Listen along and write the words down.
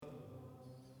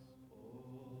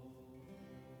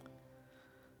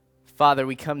Father,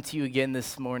 we come to you again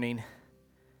this morning,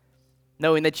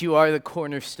 knowing that you are the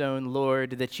cornerstone,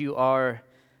 Lord, that you are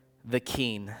the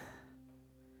King.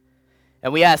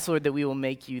 And we ask, Lord, that we will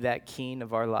make you that King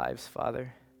of our lives,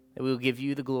 Father, that we will give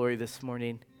you the glory this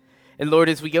morning. And Lord,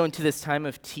 as we go into this time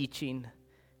of teaching,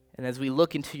 and as we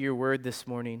look into your word this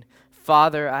morning,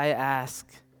 Father, I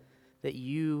ask that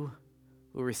you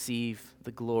will receive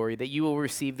the glory, that you will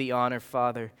receive the honor,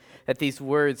 Father, that these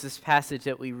words, this passage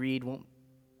that we read won't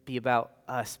be about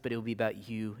us, but it will be about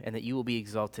you, and that you will be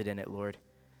exalted in it, Lord.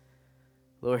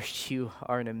 Lord, you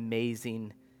are an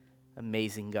amazing,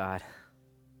 amazing God.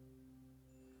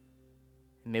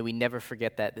 And may we never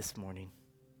forget that this morning.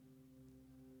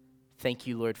 Thank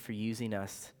you, Lord, for using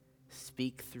us.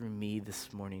 Speak through me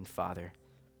this morning, Father.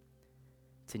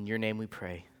 It's in your name we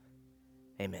pray.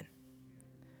 Amen.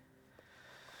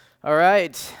 All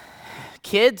right.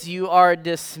 Kids, you are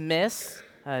dismissed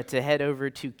to head over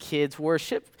to kids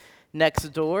worship next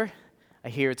door. I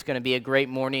hear it's going to be a great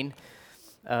morning,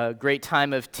 a great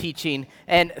time of teaching.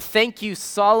 And thank you,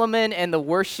 Solomon and the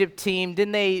worship team.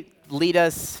 Didn't they lead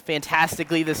us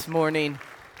fantastically this morning?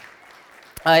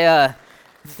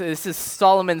 This is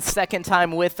Solomon's second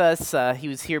time with us. He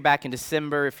was here back in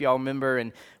December, if y'all remember,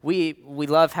 and we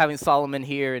love having Solomon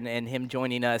here and him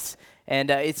joining us. And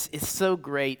it's so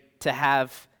great to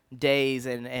have days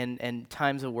and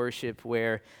times of worship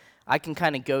where I can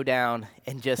kind of go down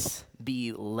and just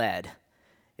be led.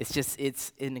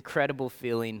 It's an incredible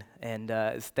feeling, and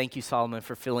thank you, Solomon,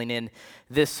 for filling in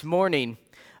this morning.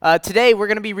 Today, we're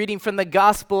going to be reading from the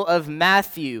Gospel of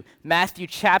Matthew, Matthew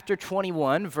chapter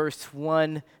 21, verse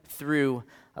 1 through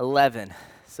 11.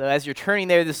 So as you're turning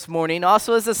there this morning,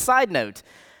 also as a side note,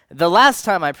 the last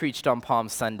time I preached on Palm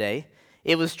Sunday,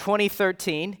 it was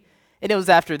 2013, and it was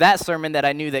after that sermon that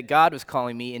I knew that God was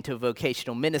calling me into a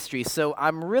vocational ministry. So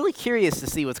I'm really curious to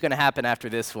see what's going to happen after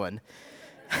this one.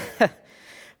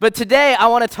 But today I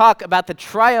want to talk about the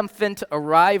triumphant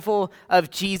arrival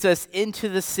of Jesus into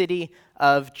the city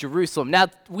of Jerusalem. Now,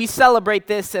 we celebrate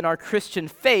this in our Christian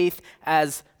faith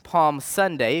as Palm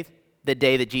Sunday, the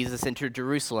day that Jesus entered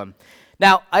Jerusalem.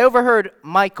 Now, I overheard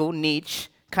Michael Nietzsche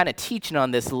kind of teaching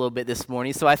on this a little bit this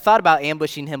morning, so I thought about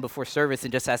ambushing him before service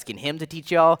and just asking him to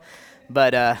teach y'all,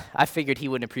 but I figured he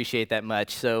wouldn't appreciate that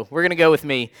much, so we're going to go with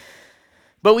me.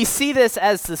 But we see this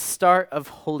as the start of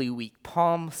Holy Week,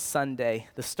 Palm Sunday,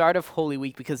 the start of Holy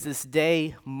Week, because this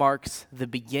day marks the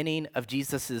beginning of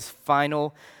Jesus'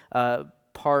 final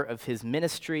part of his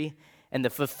ministry and the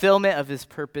fulfillment of his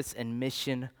purpose and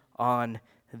mission on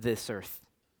this earth.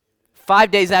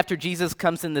 5 days after Jesus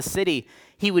comes in the city,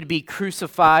 he would be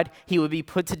crucified, he would be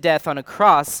put to death on a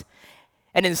cross,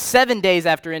 and in 7 days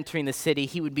after entering the city,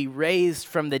 he would be raised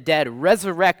from the dead,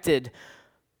 resurrected.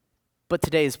 But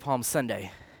today is Palm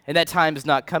Sunday, and that time has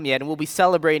not come yet, and we'll be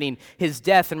celebrating his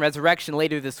death and resurrection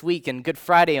later this week, and Good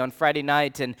Friday on Friday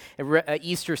night, and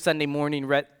Easter Sunday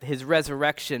morning, his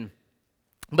resurrection.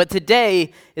 But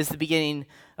today is the beginning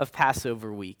of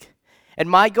Passover week. And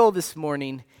my goal this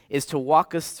morning is to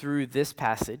walk us through this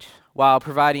passage while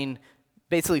providing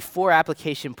basically 4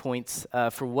 application points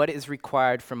for what is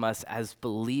required from us as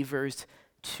believers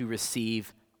to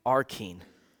receive our King,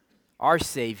 our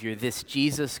Savior, this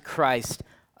Jesus Christ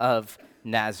of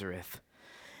Nazareth.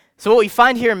 So what we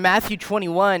find here in Matthew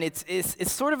 21,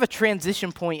 it's sort of a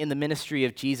transition point in the ministry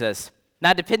of Jesus.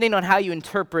 Now, depending on how you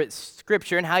interpret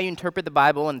Scripture and how you interpret the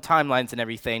Bible and timelines and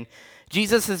everything,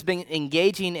 Jesus has been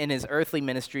engaging in his earthly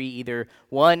ministry either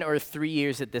 1 or 3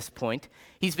 years at this point.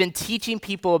 He's been teaching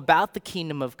people about the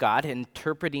kingdom of God,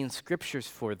 interpreting Scriptures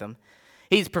for them.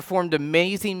 He's performed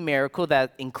amazing miracle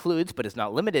that includes, but is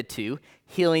not limited to,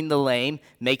 healing the lame,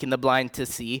 making the blind to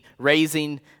see,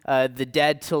 raising the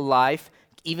dead to life,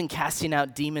 even casting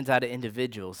out demons out of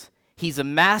individuals. He's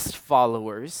amassed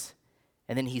followers,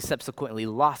 and then he subsequently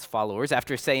lost followers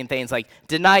after saying things like,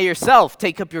 deny yourself,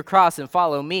 take up your cross and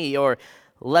follow me, or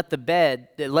let the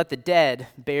dead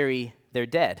bury their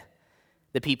dead.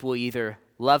 The people either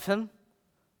love him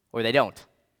or they don't.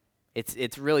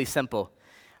 It's really simple.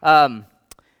 But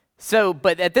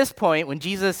at this point, when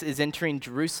Jesus is entering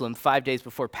Jerusalem 5 days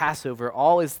before Passover,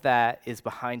 all is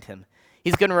behind him.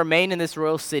 He's going to remain in this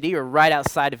royal city or right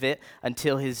outside of it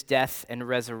until his death and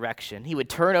resurrection. He would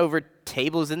turn over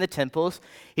tables in the temples.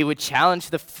 He would challenge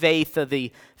the faith of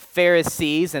the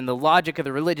Pharisees and the logic of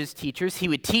the religious teachers. He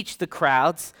would teach the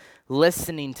crowds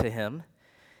listening to him.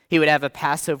 He would have a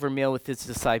Passover meal with his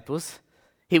disciples.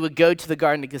 He would go to the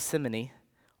Garden of Gethsemane,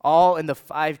 all in the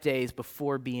 5 days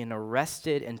before being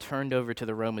arrested and turned over to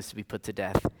the Romans to be put to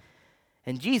death.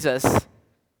 And Jesus,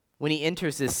 when he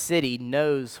enters this city,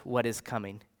 knows what is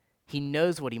coming. He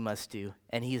knows what he must do,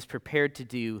 and he is prepared to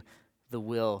do the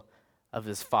will of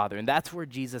his Father. And that's where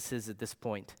Jesus is at this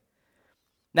point.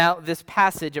 Now, this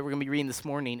passage that we're going to be reading this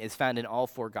morning is found in all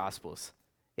four Gospels.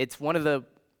 It's one of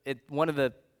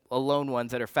the alone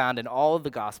ones that are found in all of the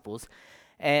Gospels.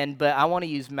 But I want to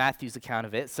use Matthew's account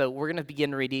of it. So we're going to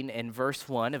begin reading in verse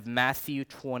 1 of Matthew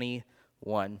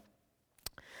 21.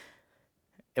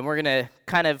 And we're not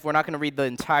going to read the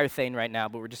entire thing right now,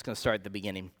 but we're just going to start at the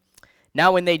beginning.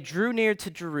 Now when they drew near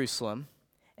to Jerusalem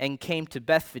and came to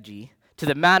Bethphage, to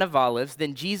the Mount of Olives,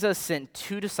 then Jesus sent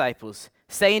 2 disciples,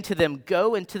 saying to them,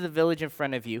 "Go into the village in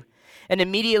front of you, and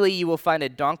immediately you will find a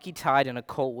donkey tied and a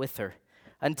colt with her.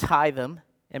 Untie them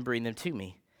and bring them to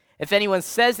me. If anyone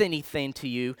says anything to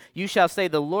you, you shall say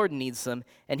the Lord needs them,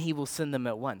 and he will send them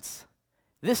at once."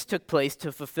 This took place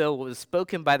to fulfill what was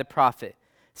spoken by the prophet,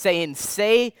 saying,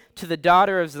 "Say to the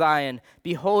daughter of Zion,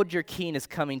 behold, your king is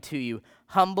coming to you,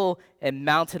 humble and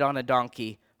mounted on a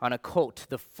donkey, on a colt,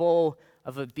 the foal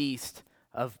of a beast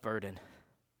of burden."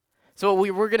 So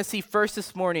what we're going to see first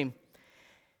this morning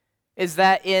is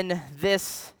that in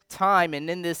this time and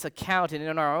in this account and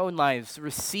in our own lives,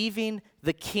 receiving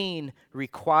the king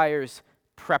requires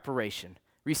preparation.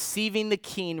 Receiving the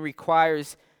king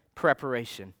requires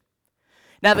preparation.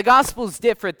 Now, the Gospels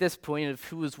differ at this point of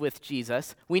who was with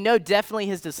Jesus. We know definitely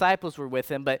his disciples were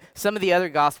with him, but some of the other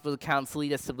Gospel accounts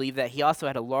lead us to believe that he also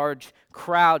had a large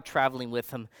crowd traveling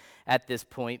with him at this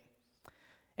point.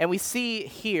 And we see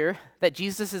here that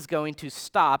Jesus is going to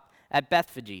stop at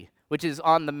Bethphage, which is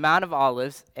on the Mount of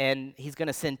Olives, and he's going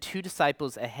to send 2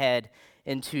 disciples ahead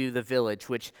into the village,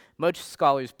 which most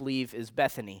scholars believe is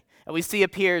Bethany. And we see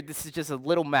up here, this is just a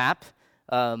little map.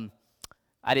 I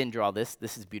didn't draw this.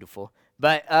 This is beautiful.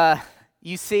 But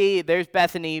you see there's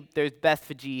Bethany, there's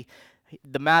Bethphage,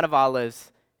 the Mount of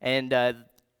Olives, and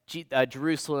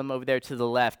Jerusalem over there to the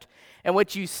left. And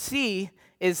what you see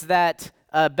is that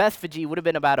Bethphage would have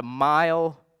been about a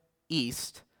mile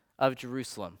east of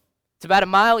Jerusalem. It's about a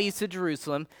mile east of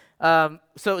Jerusalem.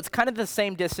 So it's kind of the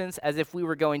same distance as if we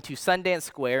were going to Sundance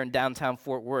Square in downtown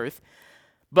Fort Worth.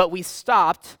 But we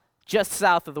stopped just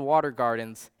south of the Water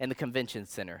Gardens and the Convention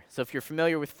Center. So if you're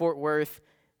familiar with Fort Worth,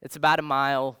 it's about a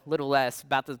mile, little less,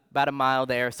 about a mile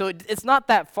there. So it's not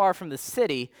that far from the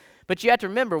city. But you have to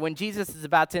remember, when Jesus is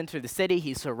about to enter the city,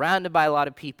 he's surrounded by a lot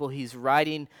of people. He's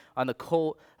riding on the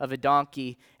colt of a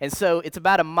donkey. And so it's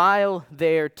about a mile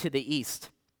there to the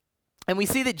east. And we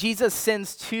see that Jesus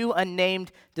sends 2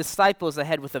 unnamed disciples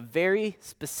ahead with a very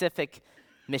specific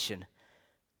mission.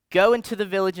 Go into the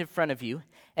village in front of you,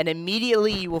 and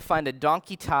immediately you will find a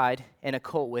donkey tied and a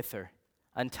colt with her.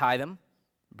 Untie them,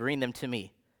 bring them to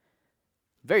me.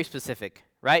 Very specific,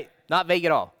 right? Not vague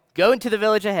at all. Go into the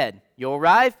village ahead. You'll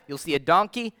arrive, you'll see a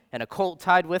donkey and a colt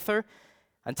tied with her.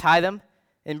 Untie them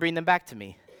and bring them back to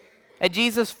me. And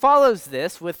Jesus follows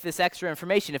this with this extra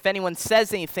information. If anyone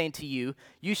says anything to you,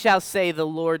 you shall say the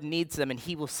Lord needs them, and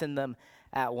he will send them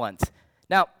at once.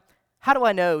 Now, how do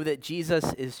I know that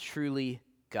Jesus is truly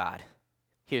God?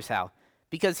 Here's how.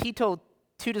 Because he told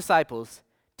 2 disciples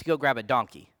to go grab a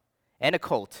donkey and a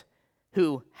colt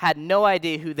who had no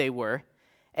idea who they were.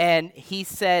 And he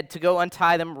said to go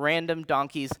untie them, random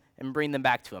donkeys, and bring them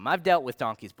back to him. I've dealt with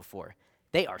donkeys before.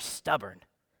 They are stubborn.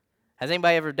 Has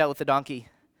anybody ever dealt with a donkey?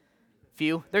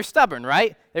 Few. They're stubborn,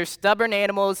 right? They're stubborn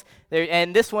animals.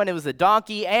 And this one, it was a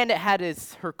donkey, and it had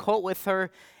her colt with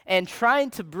her. And trying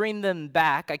to bring them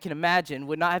back, I can imagine,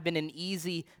 would not have been an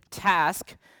easy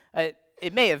task.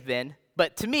 It may have been,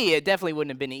 but to me, it definitely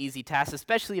wouldn't have been an easy task,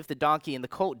 especially if the donkey and the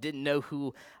colt didn't know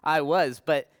who I was.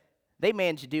 But they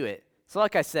managed to do it. So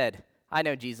like I said, I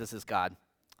know Jesus is God.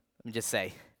 Let me just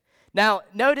say. Now,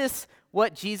 notice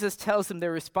what Jesus tells them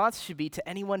their response should be to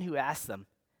anyone who asks them.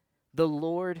 The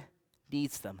Lord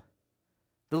needs them.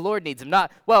 The Lord needs them. Not,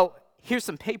 well, here's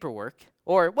some paperwork.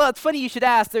 Or, well, it's funny you should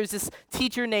ask. There's this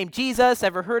teacher named Jesus.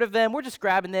 Ever heard of them? We're just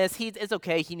grabbing this. It's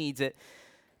okay. He needs it.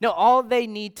 No, all they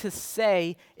need to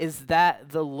say is that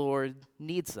the Lord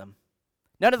needs them.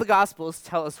 None of the Gospels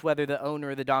tell us whether the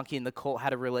owner of the donkey and the colt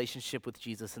had a relationship with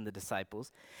Jesus and the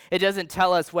disciples. It doesn't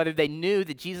tell us whether they knew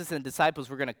that Jesus and the disciples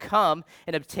were going to come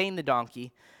and obtain the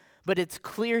donkey. But it's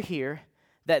clear here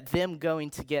that them going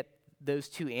to get those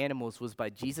 2 animals was by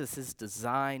Jesus'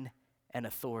 design and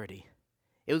authority.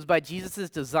 It was by Jesus'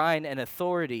 design and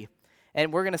authority.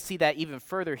 And we're going to see that even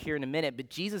further here in a minute. But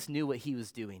Jesus knew what he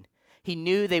was doing. He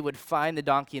knew they would find the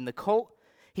donkey and the colt.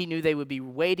 He knew they would be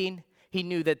waiting. He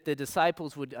knew that the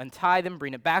disciples would untie them,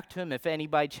 bring it back to him. If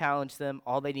anybody challenged them,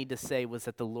 all they need to say was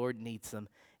that the Lord needs them,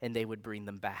 and they would bring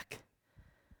them back.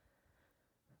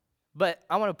 But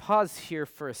I want to pause here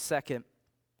for a second.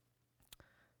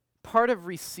 Part of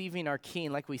receiving our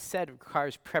King, like we said,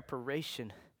 requires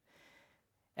preparation.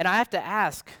 And I have to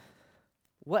ask,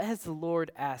 what has the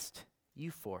Lord asked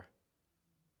you for?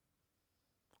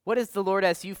 What has the Lord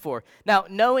asked you for? Now,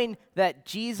 knowing that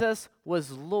Jesus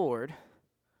was Lord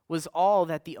was all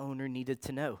that the owner needed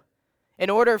to know. In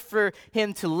order for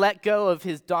him to let go of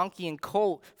his donkey and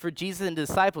colt for Jesus and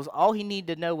disciples, all he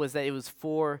needed to know was that it was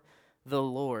for the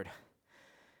Lord.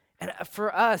 And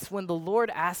for us, when the Lord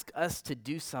asks us to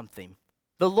do something,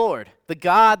 the Lord, the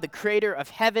God, the creator of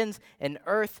heavens and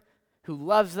earth, who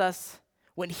loves us,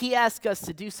 when he asks us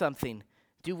to do something,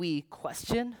 do we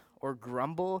question or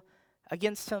grumble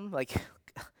against him? Like,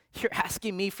 you're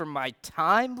asking me for my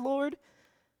time, Lord?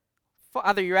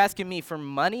 Father, you're asking me for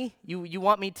money? You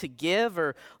want me to give?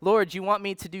 Or Lord, you want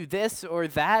me to do this or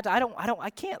that? I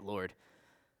can't, Lord.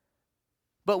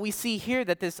 But we see here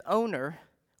that this owner,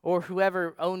 or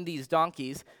whoever owned these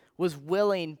donkeys, was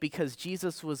willing, because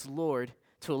Jesus was Lord,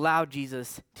 to allow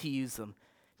Jesus to use them.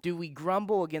 Do we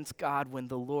grumble against God when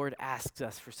the Lord asks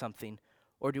us for something?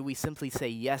 Or do we simply say,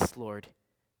 yes, Lord,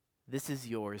 this is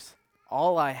yours.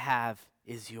 All I have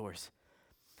is yours.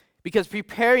 Because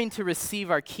preparing to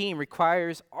receive our King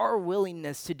requires our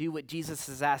willingness to do what Jesus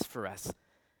has asked for us.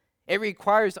 It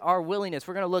requires our willingness.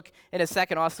 We're going to look in a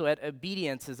second also at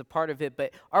obedience as a part of it,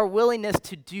 but our willingness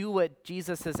to do what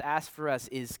Jesus has asked for us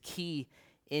is key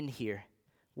in here.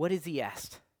 What has he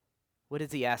asked? What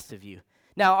has he asked of you?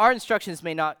 Now, our instructions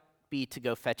may not be to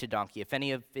go fetch a donkey. If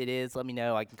any of it is, let me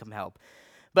know. I can come help.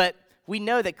 But we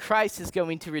know that Christ is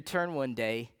going to return one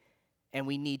day, and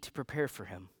we need to prepare for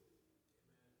him.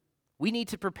 We need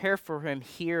to prepare for him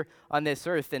here on this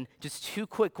earth. And just two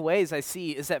quick ways I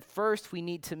see is that first we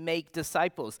need to make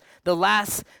disciples. The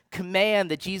last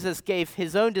command that Jesus gave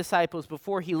his own disciples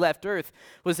before he left earth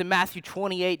was in Matthew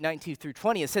 28:19 through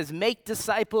 20. It says, make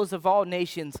disciples of all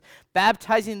nations,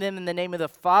 baptizing them in the name of the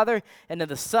Father and of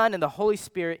the Son and the Holy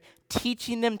Spirit,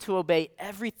 teaching them to obey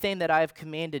everything that I have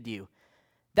commanded you.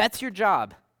 That's your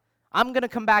job. I'm going to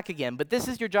come back again, but this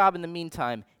is your job in the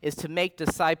meantime, is to make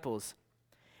disciples.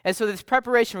 And so this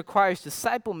preparation requires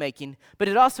disciple making, but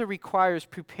it also requires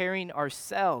preparing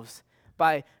ourselves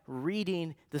by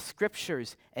reading the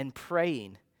scriptures and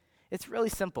praying. It's really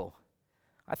simple.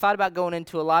 I thought about going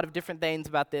into a lot of different things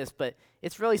about this, but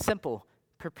it's really simple.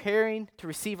 Preparing to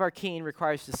receive our King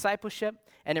requires discipleship,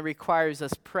 and it requires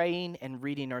us praying and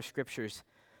reading our scriptures.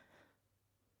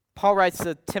 Paul writes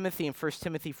to Timothy in 1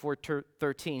 Timothy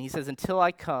 4:13. He says, until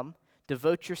I come,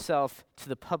 devote yourself to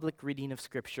the public reading of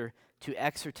scripture, to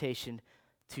exhortation,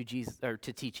 to Jesus, or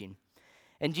to teaching.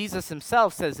 And Jesus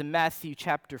himself says in Matthew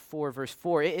chapter 4, verse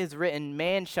 4, it is written,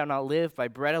 man shall not live by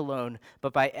bread alone,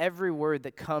 but by every word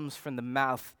that comes from the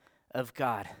mouth of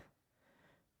God.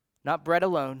 Not bread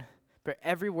alone, but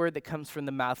every word that comes from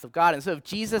the mouth of God. And so if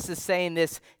Jesus is saying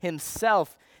this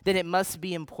himself, then it must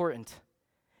be important.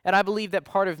 And I believe that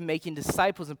part of making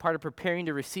disciples and part of preparing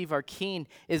to receive our King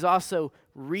is also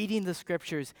reading the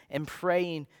scriptures and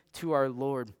praying to our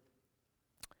Lord.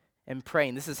 And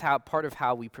praying. This is part of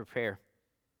how we prepare.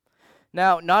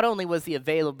 Now, not only was the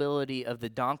availability of the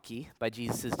donkey by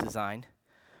Jesus' design,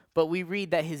 but we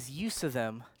read that his use of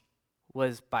them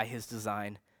was by his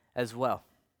design as well.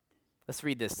 Let's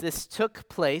read this. This took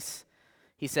place,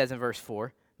 he says in verse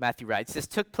 4, Matthew writes, this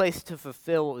took place to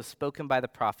fulfill what was spoken by the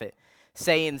prophet,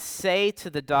 saying, say to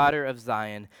the daughter of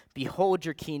Zion, behold,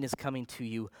 your King is coming to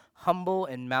you, humble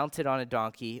and mounted on a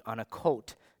donkey, on a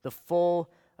colt, the foal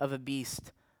of a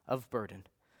beast of burden.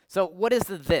 So what is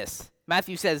the this?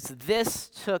 Matthew says this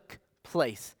took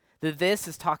place. The this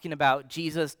is talking about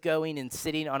Jesus going and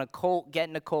sitting on a colt,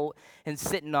 getting a colt, and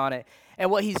sitting on it. And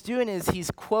what he's doing is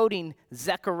he's quoting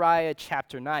Zechariah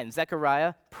chapter 9.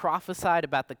 Zechariah prophesied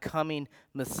about the coming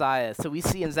Messiah. So we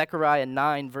see in Zechariah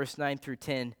 9, verse 9 through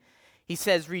 10, he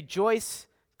says, rejoice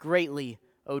greatly,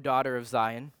 O daughter of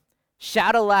Zion.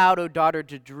 Shout aloud, O daughter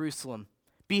to Jerusalem.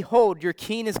 Behold, your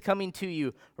King is coming to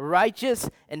you. Righteous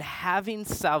and having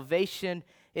salvation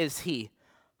is he.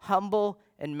 Humble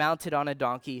and mounted on a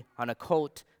donkey, on a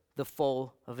colt, the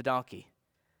foal of a donkey.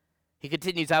 He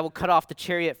continues, I will cut off the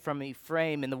chariot from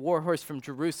Ephraim and the war horse from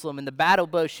Jerusalem, and the battle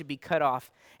bow should be cut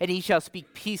off, and he shall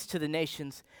speak peace to the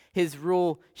nations. His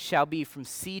rule shall be from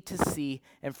sea to sea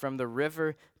and from the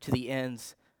river to the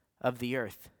ends of the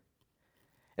earth.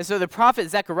 And so the prophet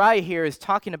Zechariah here is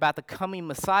talking about the coming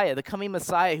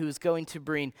Messiah who is going to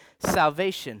bring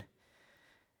salvation.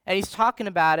 And he's talking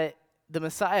about it, the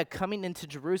Messiah coming into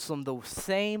Jerusalem the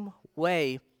same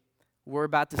way we're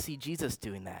about to see Jesus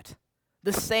doing that.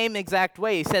 The same exact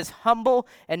way. He says, humble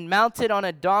and mounted on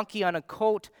a donkey, on a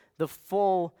colt, the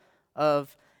foal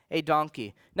of a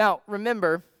donkey. Now,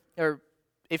 remember, or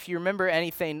if you remember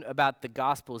anything about the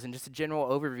Gospels and just a general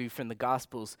overview from the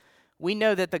Gospels, we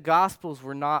know that the Gospels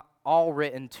were not all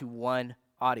written to one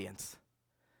audience.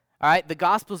 All right, the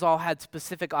Gospels all had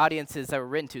specific audiences that were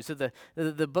written to. So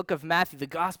the book of Matthew, the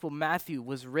Gospel of Matthew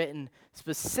was written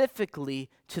specifically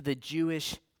to the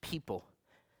Jewish people.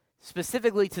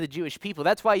 Specifically to the Jewish people.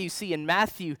 That's why you see in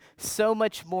Matthew so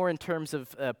much more in terms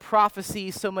of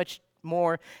prophecy, so much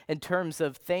more in terms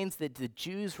of things that the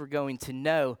Jews were going to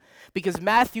know. Because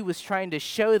Matthew was trying to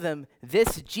show them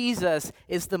this Jesus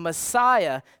is the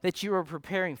Messiah that you were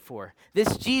preparing for.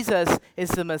 This Jesus is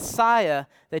the Messiah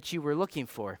that you were looking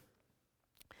for.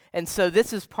 And so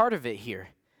this is part of it here.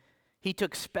 He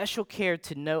took special care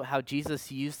to note how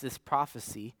Jesus used this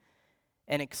prophecy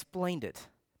and explained it.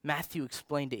 Matthew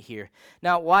explained it here.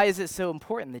 Now, why is it so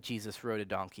important that Jesus rode a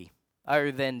donkey,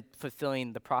 other than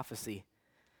fulfilling the prophecy?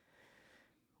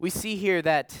 We see here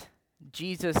that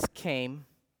Jesus came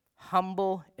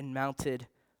humble and mounted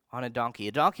on a donkey.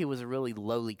 A donkey was a really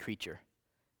lowly creature,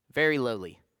 very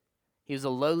lowly. He was a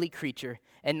lowly creature,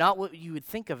 and not what you would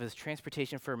think of as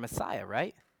transportation for a Messiah,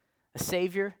 right? A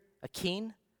savior, a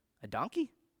king, a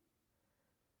donkey?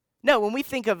 No, when we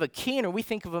think of a king or we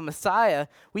think of a Messiah,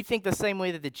 we think the same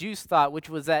way that the Jews thought, which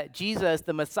was that Jesus,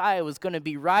 the Messiah, was going to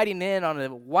be riding in on a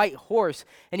white horse,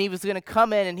 and he was going to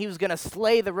come in and he was going to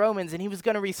slay the Romans, and he was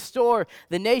going to restore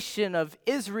the nation of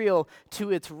Israel to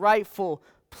its rightful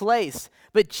place.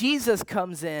 But Jesus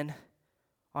comes in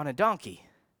on a donkey.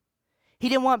 He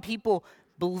didn't want people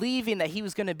believing that he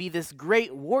was going to be this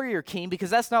great warrior king, because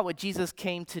that's not what Jesus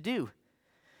came to do.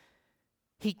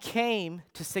 He came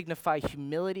to signify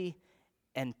humility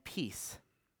and peace.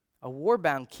 A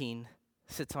war-bound king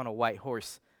sits on a white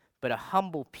horse, but a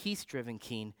humble, peace-driven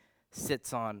king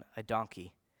sits on a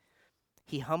donkey.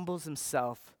 He humbles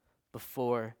himself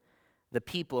before the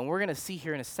people. And we're going to see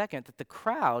here in a second that the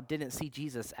crowd didn't see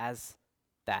Jesus as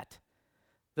that.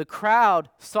 The crowd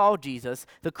saw Jesus.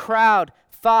 The crowd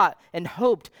thought and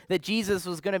hoped that Jesus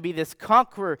was going to be this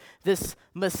conqueror, this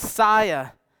Messiah.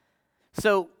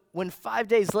 So when 5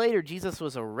 days later Jesus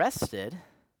was arrested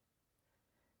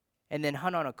and then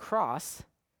hung on a cross,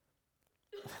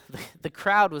 the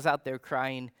crowd was out there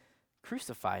crying,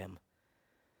 "Crucify him."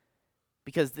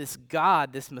 Because this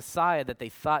God, this Messiah that they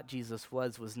thought Jesus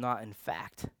was not in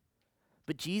fact.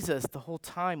 But Jesus the whole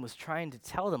time was trying to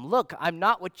tell them, look, I'm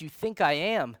not what you think I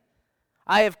am.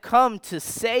 I have come to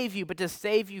save you, but to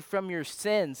save you from your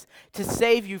sins, to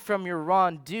save you from your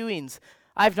wrongdoings.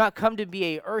 I have not come to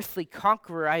be an earthly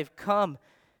conqueror. I have come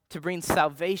to bring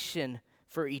salvation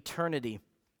for eternity.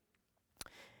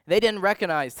 They didn't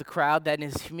recognize, the crowd, that in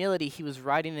his humility he was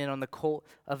riding in on the colt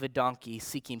of a donkey,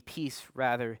 seeking peace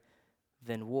rather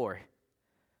than war.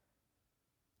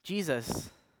 Jesus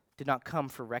did not come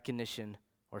for recognition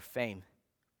or fame.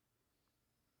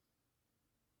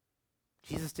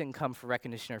 Jesus didn't come for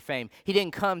recognition or fame. He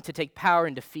didn't come to take power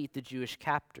and defeat the Jewish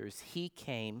captors. He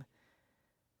came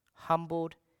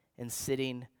humbled and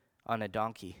sitting on a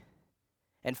donkey.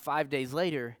 And 5 days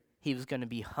later, he was going to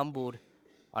be humbled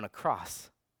on a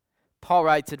cross. Paul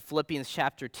writes in Philippians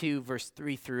chapter 2, verse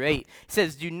 3 through 8, he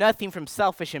says, "Do nothing from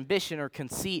selfish ambition or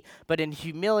conceit, but in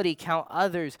humility count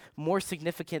others more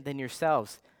significant than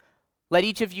yourselves. Let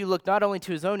each of you look not only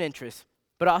to his own interests,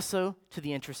 but also to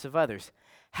the interests of others.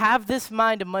 Have this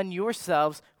mind among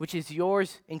yourselves, which is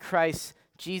yours in Christ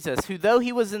Jesus, who though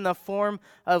he was in the form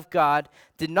of God,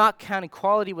 did not count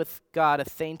equality with God a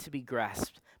thing to be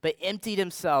grasped, but emptied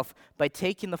himself by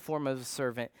taking the form of a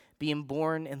servant, being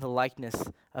born in the likeness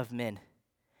of men.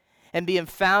 And being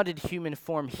found in human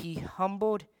form, he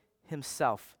humbled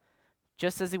himself.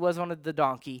 Just as he was on the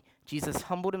donkey, Jesus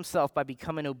humbled himself by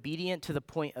becoming obedient to the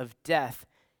point of death,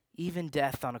 even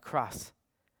death on a cross.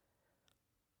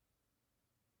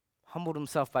 Humbled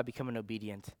himself by becoming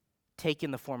obedient,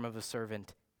 taking the form of a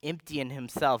servant, emptying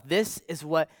himself. This is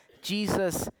what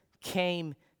Jesus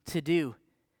came to do.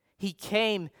 He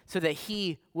came so that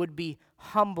he would be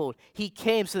humbled. He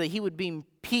came so that he would bring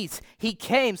peace. He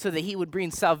came so that he would bring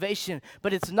salvation.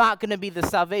 But it's not going to be the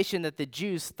salvation that the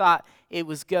Jews thought it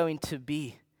was going to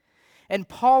be. And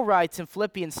Paul writes in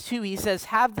Philippians 2, he says,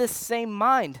 have this same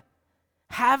mind.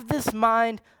 Have this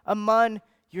mind among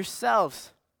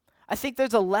yourselves. I think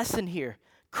there's a lesson here.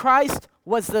 Christ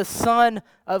was the Son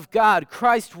of God.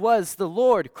 Christ was the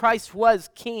Lord. Christ was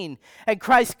King. And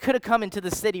Christ could have come into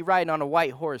the city riding on a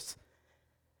white horse.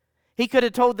 He could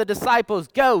have told the disciples,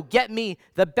 go, get me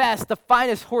the best, the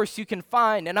finest horse you can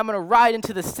find, and I'm going to ride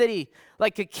into the city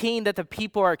like a king that the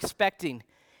people are expecting.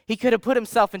 He could have put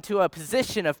himself into a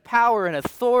position of power and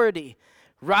authority,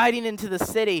 riding into the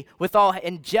city with all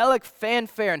angelic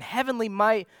fanfare and heavenly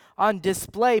might on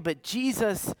display, but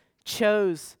Jesus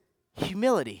chose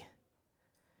humility.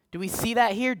 Do we see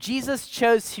that here? Jesus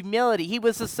chose humility. He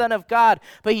was the Son of God,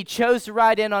 but he chose to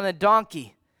ride in on a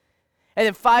donkey. And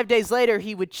then 5 days later,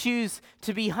 he would choose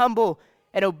to be humble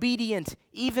and obedient,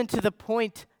 even to the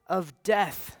point of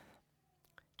death.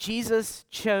 Jesus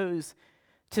chose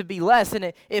to be less.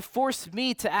 And it forced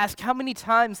me to ask, how many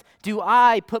times do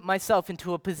I put myself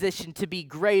into a position to be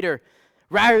greater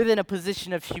rather than a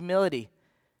position of humility?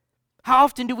 How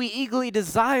often do we eagerly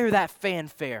desire that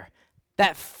fanfare,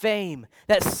 that fame,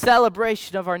 that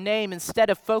celebration of our name, instead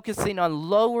of focusing on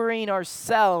lowering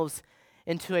ourselves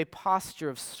into a posture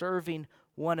of serving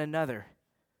one another?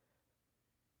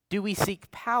 Do we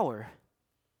seek power,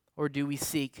 or do we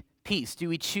seek peace? Do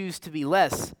we choose to be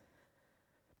less?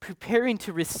 Preparing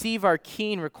to receive our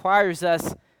King requires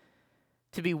us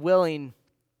to be willing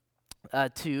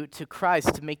to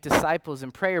Christ, to make disciples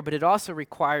in prayer, but it also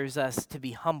requires us to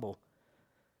be humble.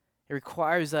 It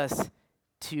requires us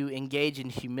to engage in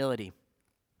humility.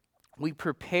 We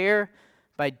prepare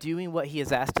by doing what he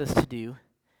has asked us to do,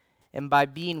 and by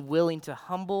being willing to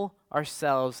humble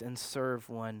ourselves and serve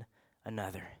one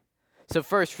another. So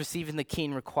first, receiving the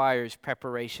King requires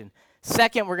preparation.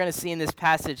 Second, we're going to see in this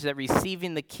passage that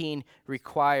receiving the King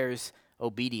requires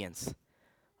obedience.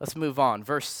 Let's move on.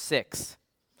 Verse 6.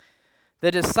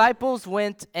 The disciples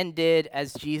went and did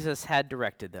as Jesus had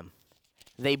directed them.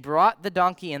 They brought the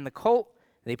donkey and the colt,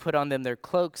 they put on them their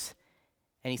cloaks,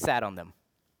 and he sat on them.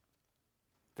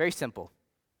 Very simple,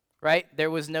 right?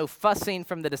 There was no fussing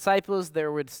from the disciples.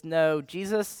 There was no,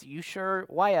 Jesus, you sure?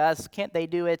 Why us? Can't they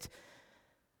do it?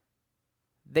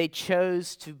 They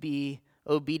chose to be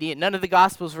obedient. None of the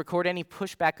Gospels record any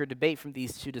pushback or debate from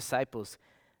these two disciples.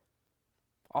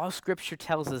 All Scripture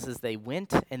tells us is they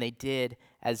went and they did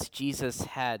as Jesus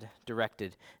had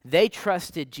directed. They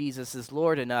trusted Jesus as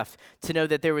Lord enough to know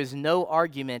that there was no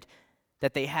argument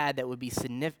that they had that would be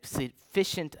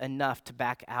sufficient enough to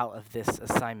back out of this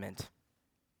assignment.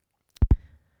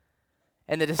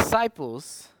 And the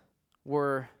disciples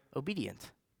were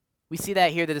obedient. We see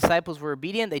that here. The disciples were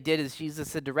obedient. They did as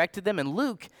Jesus had directed them. And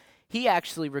Luke, he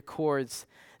actually records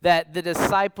that the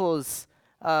disciples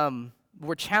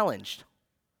were challenged.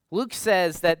 Luke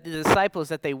says that the disciples,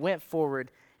 that they went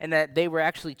forward and that they were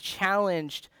actually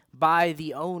challenged by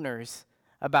the owners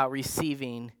about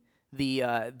receiving the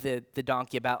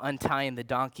donkey, about untying the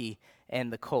donkey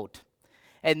and the colt.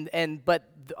 But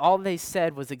all they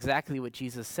said was exactly what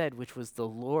Jesus said, which was the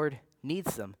Lord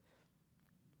needs them.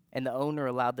 And the owner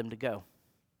allowed them to go.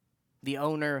 The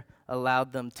owner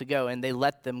allowed them to go, and they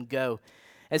let them go.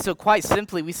 And so quite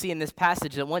simply, we see in this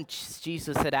passage that once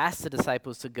Jesus had asked the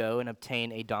disciples to go and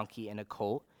obtain a donkey and a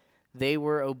colt, they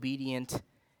were obedient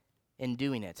in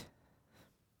doing it.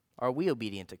 Are we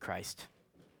obedient to Christ?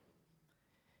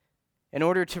 In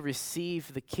order to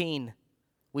receive the King,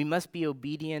 we must be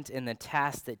obedient in the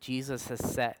task that Jesus has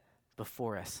set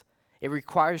before us. It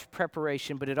requires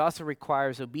preparation, but it also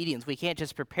requires obedience. We can't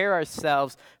just prepare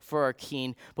ourselves for our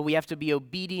King, but we have to be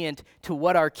obedient to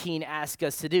what our King asks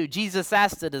us to do. Jesus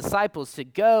asked the disciples to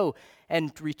go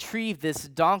and retrieve this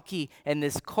donkey and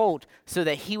this colt so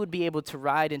that he would be able to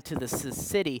ride into the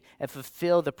city and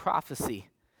fulfill the prophecy.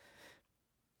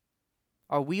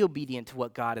 Are we obedient to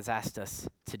what God has asked us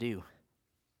to do?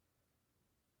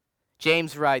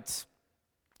 James writes,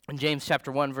 in James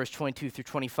chapter 1, verse 22 through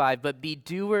 25, but be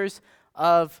doers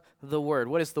of the word.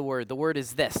 What is the word? The word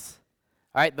is this.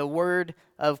 All right, the word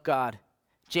of God.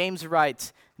 James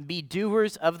writes, be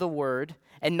doers of the word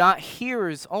and not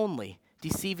hearers only,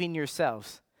 deceiving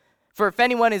yourselves. For if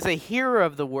anyone is a hearer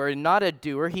of the word and not a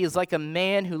doer, he is like a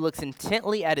man who looks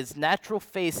intently at his natural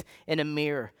face in a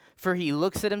mirror. For he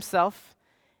looks at himself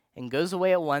and goes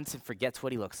away at once and forgets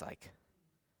what he looks like.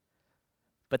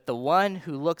 But the one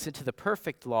who looks into the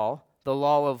perfect law, the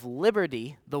law of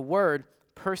liberty, the word,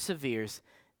 perseveres,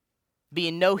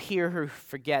 being no hearer who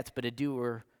forgets, but a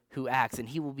doer who acts, and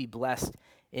he will be blessed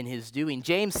in his doing.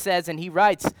 James says, and he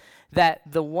writes, that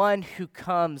the one who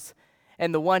comes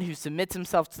and the one who submits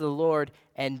himself to the Lord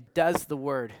and does the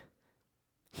word,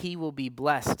 he will be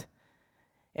blessed.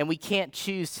 And we can't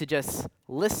choose to just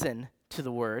listen to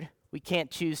the word. We can't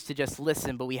choose to just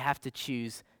listen, but we have to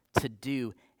choose to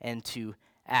do and to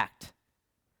act.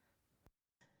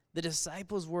 The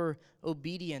disciples were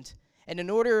obedient, and in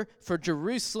order for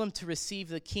Jerusalem to receive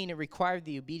the King, it required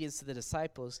the obedience of the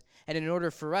disciples, and in order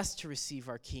for us to receive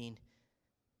our King,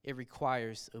 it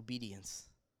requires obedience.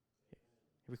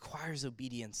 It requires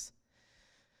obedience.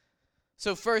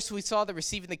 So first, we saw that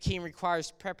receiving the King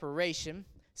requires preparation.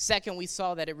 Second, we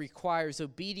saw that it requires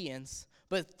obedience.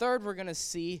 But third, we're going to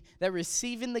see that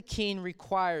receiving the King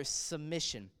requires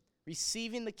submission.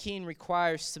 Receiving the King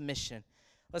requires submission.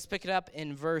 Let's pick it up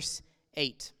in verse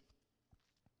 8.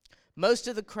 Most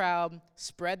of the crowd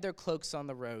spread their cloaks on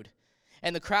the road,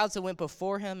 and the crowds that went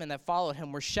before him and that followed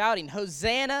him were shouting,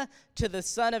 "Hosanna to the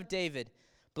Son of David!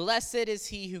 Blessed is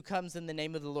he who comes in the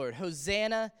name of the Lord.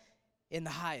 Hosanna in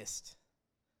the highest."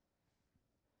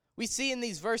 We see in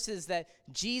these verses that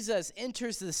Jesus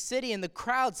enters the city, and the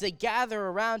crowds, they gather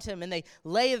around him, and they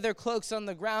lay their cloaks on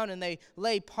the ground, and they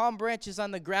lay palm branches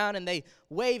on the ground, and they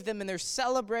wave them, and they're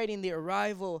celebrating the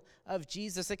arrival of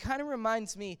Jesus. It kind of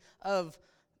reminds me of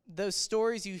those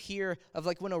stories you hear of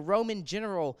like when a Roman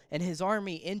general and his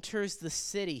army enters the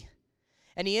city.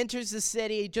 And he enters the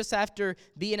city just after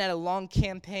being at a long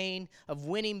campaign of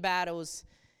winning battles.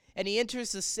 And he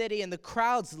enters the city, and the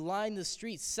crowds line the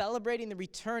streets, celebrating the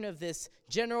return of this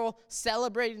general,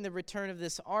 celebrating the return of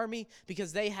this army,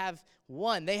 because they have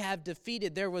won. They have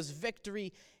defeated. There was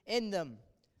victory in them.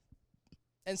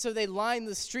 And so they line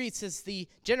the streets as the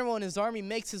general and his army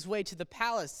makes his way to the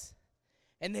palace.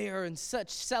 And they are in such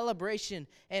celebration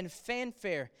and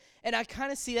fanfare. And I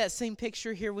kind of see that same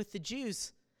picture here with the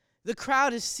Jews. The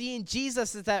crowd is seeing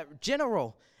Jesus as that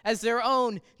general, as their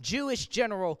own Jewish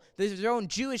general, their own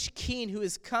Jewish king who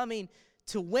is coming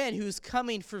to win, who's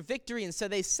coming for victory. And so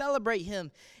they celebrate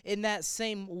him in that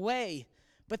same way.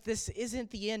 But this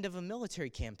isn't the end of a military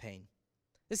campaign.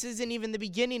 This isn't even the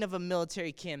beginning of a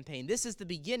military campaign. This is the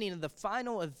beginning of the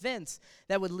final events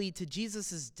that would lead to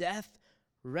Jesus' death,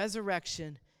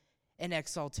 resurrection, and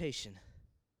exaltation.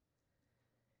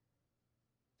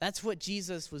 That's what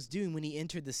Jesus was doing when he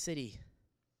entered the city.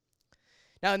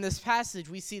 Now, in this passage,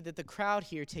 we see that the crowd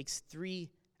here takes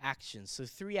 3 actions. So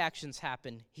 3 actions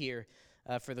happen here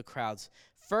for the crowds.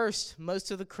 First, most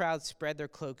of the crowd spread their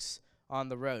cloaks on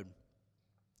the road.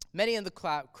 Many in the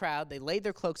crowd, they laid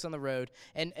their cloaks on the road,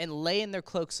 and laying their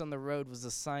cloaks on the road was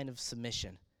a sign of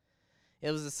submission. It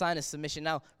was a sign of submission.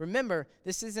 Now, remember,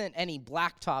 this isn't any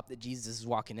blacktop that Jesus is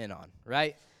walking in on,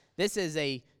 right? This is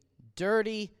a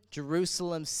dirty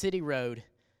Jerusalem city road,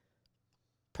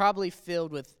 probably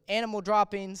filled with animal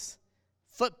droppings,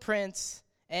 footprints,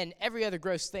 and every other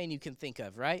gross thing you can think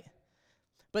of, right?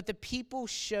 But the people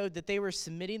showed that they were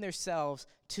submitting themselves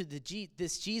to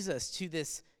this Jesus, to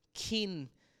this king,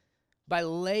 by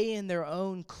laying their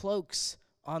own cloaks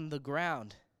on the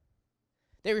ground.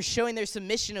 They were showing their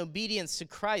submission and obedience to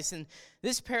Christ. And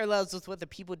this parallels with what the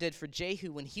people did for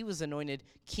Jehu when he was anointed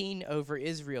king over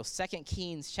Israel. 2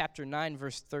 Kings chapter 9,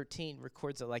 verse 13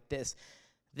 records it like this.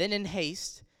 Then in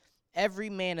haste, every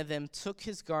man of them took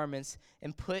his garments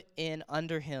and put it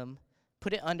under him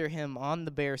on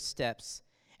the bare steps.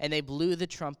 And they blew the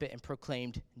trumpet and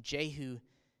proclaimed, Jehu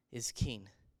is king.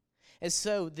 And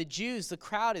so the Jews, the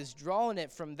crowd is drawing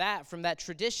it from that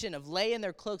tradition of laying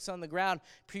their cloaks on the ground,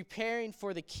 preparing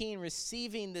for the king,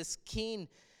 receiving this king,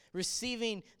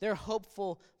 receiving their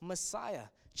hopeful Messiah,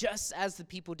 just as the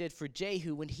people did for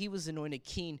Jehu when he was anointed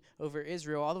king over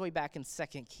Israel, all the way back in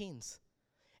 2 Kings.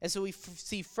 And so we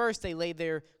see first they laid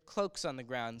their cloaks on the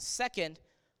ground. Second,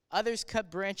 others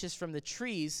cut branches from the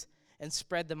trees and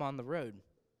spread them on the road.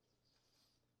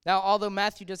 Now, although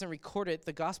Matthew doesn't record it,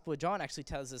 the Gospel of John actually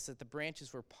tells us that the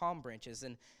branches were palm branches.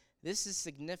 And this is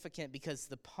significant because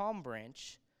the palm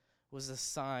branch was a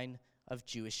sign of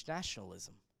Jewish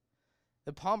nationalism.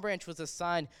 The palm branch was a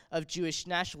sign of Jewish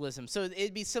nationalism. So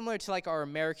it'd be similar to like our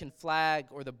American flag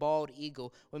or the bald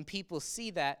eagle. When people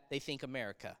see that, they think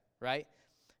America, right?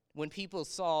 When people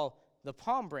saw the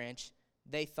palm branch,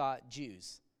 they thought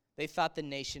Jews. They thought the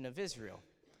nation of Israel.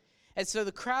 And so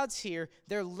the crowds here,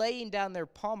 they're laying down their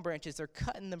palm branches, they're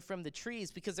cutting them from the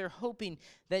trees because they're hoping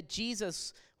that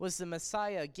Jesus was the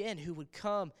Messiah again who would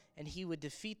come and he would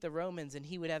defeat the Romans and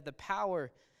he would have the power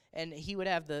and he would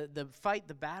have the fight,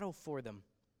 the battle for them.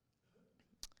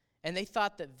 And they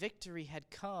thought that victory had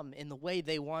come in the way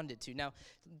they wanted it to. Now,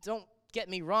 don't get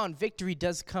me wrong, victory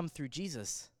does come through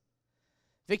Jesus.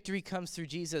 Victory comes through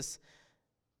Jesus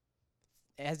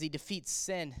as he defeats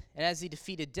sin and as he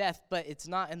defeated death, but it's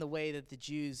not in the way that the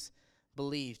Jews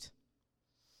believed.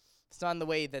 It's not in the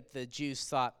way that the Jews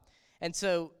thought. And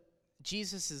so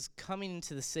Jesus is coming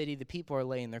into the city. The people are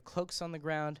laying their cloaks on the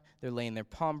ground. They're laying their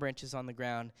palm branches on the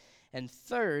ground. And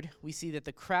third, we see that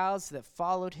the crowds that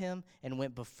followed him and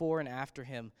went before and after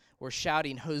him were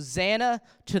shouting, Hosanna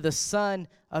to the Son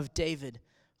of David.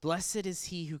 Blessed is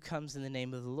he who comes in the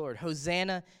name of the Lord.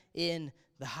 Hosanna in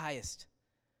the highest.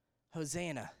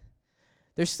 Hosanna.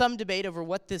 There's some debate over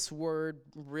what this word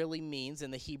really means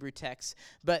in the Hebrew text,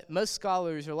 but most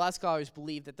scholars, or a lot of scholars,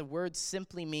 believe that the word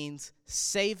simply means,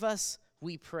 save us,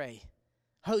 we pray.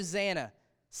 Hosanna,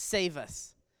 save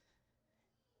us.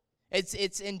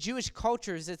 It's in Jewish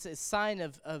cultures, it's a sign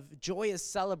of joyous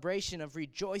celebration, of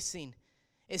rejoicing.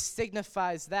 It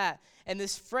signifies that. And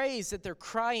this phrase that they're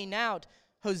crying out,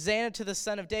 Hosanna to the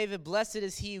Son of David, blessed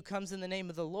is he who comes in the name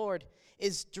of the Lord,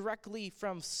 is directly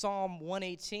from Psalm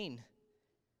 118.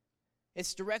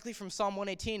 It's directly from Psalm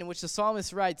 118, in which the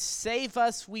psalmist writes, "Save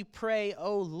us, we pray,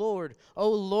 O Lord.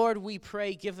 O Lord, we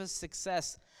pray, give us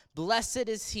success. Blessed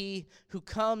is he who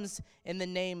comes in the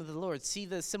name of the Lord." See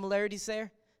the similarities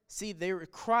there? See, they're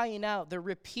crying out. They're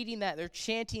repeating that. They're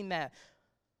chanting that.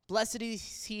 Blessed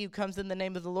is he who comes in the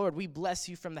name of the Lord. We bless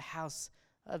you from the house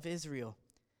of Israel.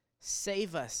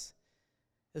 Save us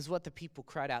is what the people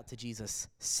cried out to Jesus.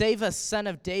 Save us, Son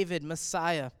of David,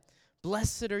 Messiah.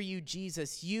 Blessed are you,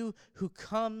 Jesus, you who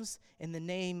comes in the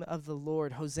name of the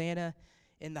Lord. Hosanna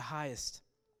in the highest.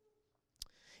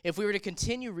 If we were to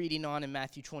continue reading on in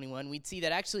Matthew 21, we'd see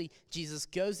that actually Jesus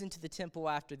goes into the temple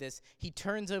after this. He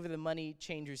turns over the money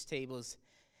changers' tables.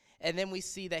 And then we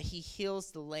see that he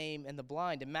heals the lame and the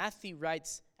blind. And Matthew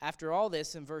writes after all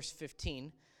this in verse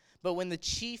 15, "But when the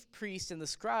chief priests and the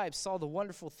scribes saw the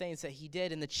wonderful things that he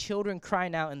did and the children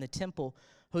crying out in the temple,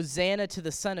 Hosanna to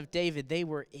the Son of David, they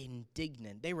were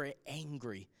indignant." They were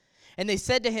angry. And they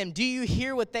said to him, "Do you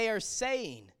hear what they are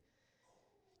saying?"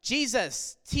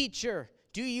 Jesus, teacher,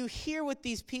 do you hear what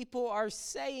these people are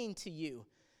saying to you?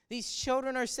 These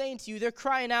children are saying to you, they're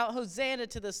crying out, Hosanna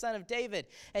to the Son of David.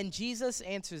 And Jesus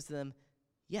answers them,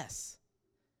 "Yes.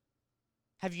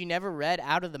 Have you never read,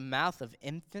 out of the mouth of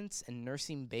infants and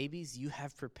nursing babies, you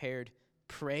have prepared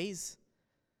praise?"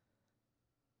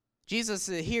 Jesus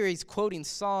here, he's quoting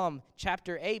Psalm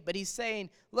chapter 8, but he's saying,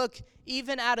 look,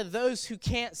 even out of those who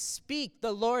can't speak,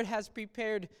 the Lord has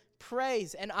prepared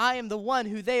praise, and I am the one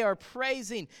who they are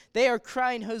praising. They are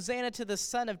crying, Hosanna to the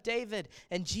Son of David,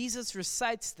 and Jesus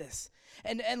recites this.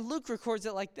 And Luke records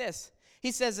it like this.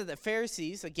 He says that the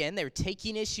Pharisees, again, they were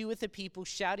taking issue with the people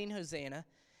shouting Hosanna,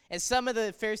 and some of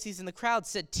the Pharisees in the crowd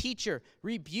said, "Teacher,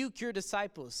 rebuke your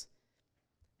disciples."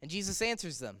 And Jesus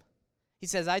answers them. He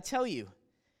says, "I tell you,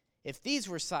 if these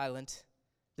were silent,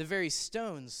 the very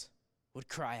stones would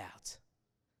cry out."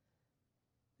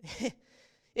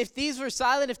 If these were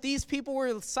silent, if these people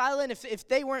were silent, if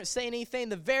they weren't saying anything,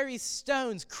 the very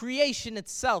stones, creation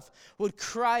itself, would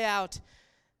cry out,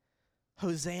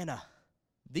 Hosanna.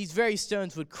 These very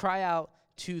stones would cry out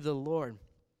to the Lord.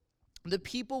 The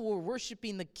people were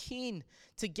worshiping the King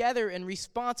together in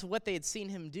response to what they had seen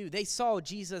him do. They saw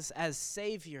Jesus as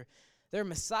Savior, their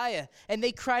Messiah, and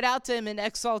they cried out to him in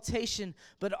exaltation,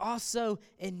 but also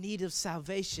in need of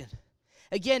salvation.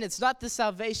 Again, it's not the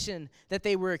salvation that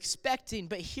they were expecting,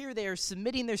 but here they are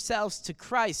submitting themselves to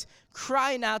Christ,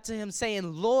 crying out to him,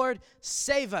 saying, "Lord,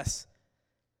 save us.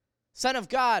 Son of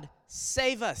God,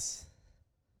 save us."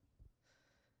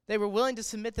 They were willing to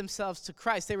submit themselves to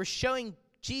Christ. They were showing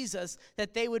Jesus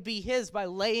that they would be his by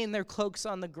laying their cloaks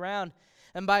on the ground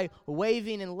and by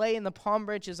waving and laying the palm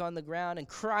branches on the ground and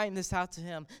crying this out to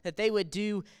him, that they would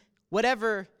do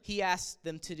whatever he asked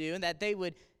them to do and that they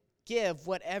would give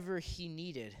whatever he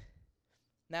needed.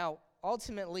 Now,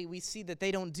 ultimately, we see that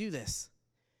they don't do this.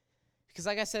 Because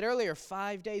like I said earlier,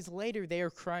 5 days later, they are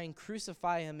crying,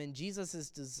 "Crucify him," and Jesus is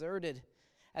deserted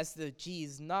as he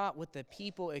is not what the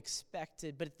people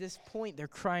expected. But at this point, they're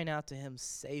crying out to him,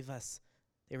 "Save us."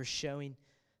 They were showing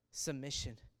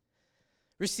submission.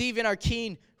 Receiving our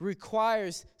King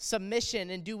requires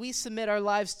submission. And do we submit our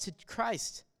lives to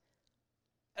Christ?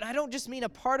 And I don't just mean a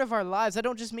part of our lives. I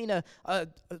don't just mean a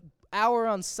hour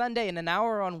on Sunday and an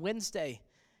hour on Wednesday.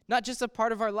 Not just a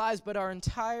part of our lives, but our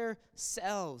entire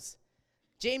selves.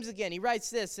 James, again, he writes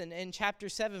this in chapter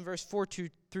 7, verse 4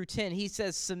 through 10. He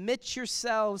says, "Submit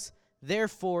yourselves,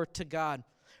 therefore, to God.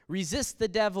 Resist the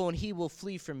devil, and he will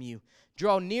flee from you.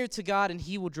 Draw near to God, and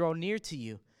he will draw near to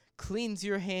you. Cleanse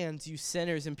your hands, you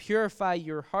sinners, and purify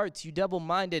your hearts, you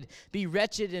double-minded. Be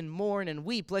wretched and mourn and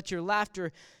weep. Let your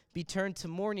laughter be turned to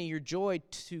mourning, your joy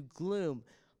to gloom.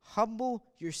 Humble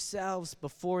yourselves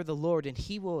before the Lord, and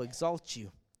he will exalt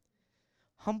you."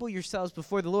 Humble yourselves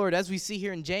before the Lord. As we see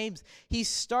here in James, he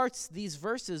starts these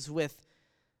verses with,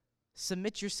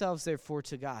 "Submit yourselves, therefore,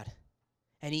 to God."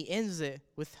 And he ends it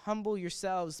with, "Humble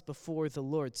yourselves before the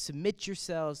Lord." Submit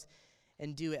yourselves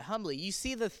and do it humbly. You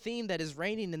see the theme that is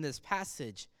reigning in this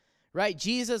passage, right?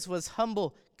 Jesus was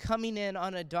humble, coming in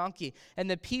on a donkey, and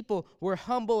the people were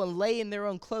humble and laying their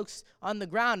own cloaks on the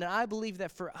ground. And I believe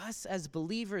that for us as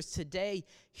believers today,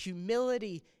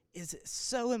 humility is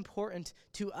so important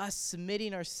to us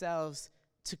submitting ourselves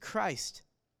to Christ.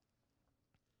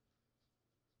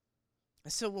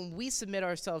 So when we submit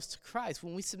ourselves to Christ,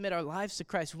 when we submit our lives to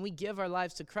Christ, when we give our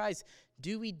lives to Christ,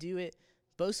 do we do it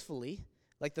boastfully,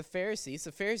 like the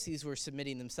Pharisees were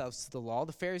submitting themselves to the law.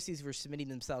 The Pharisees were submitting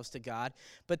themselves to God.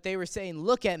 But they were saying,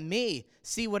 look at me.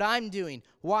 See what I'm doing.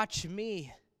 Watch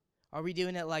me. Are we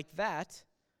doing it like that?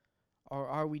 Or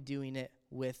are we doing it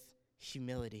with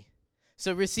humility?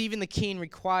 So receiving the king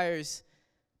requires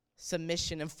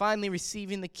submission. And finally,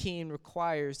 receiving the king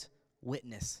requires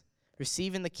witness.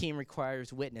 Receiving the king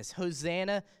requires witness.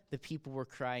 Hosanna, the people were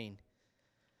crying.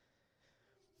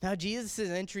 Now, Jesus'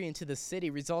 entry into the city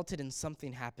resulted in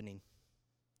something happening.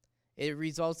 It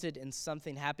resulted in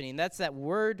something happening. That's that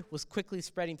word was quickly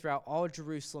spreading throughout all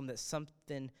Jerusalem that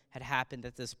something had happened,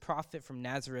 that this prophet from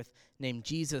Nazareth named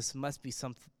Jesus must be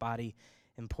somebody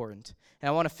important. And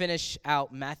I want to finish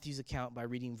out Matthew's account by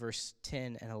reading verse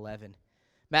 10 and 11.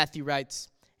 Matthew writes,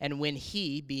 "And when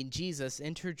he, being Jesus,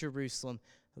 entered Jerusalem,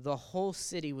 the whole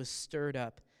city was stirred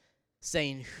up,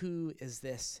 saying, 'Who is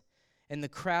this?' And the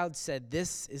crowd said,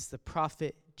 'This is the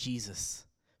prophet Jesus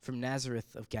from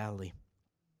Nazareth of Galilee.'"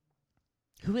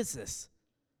 Who is this?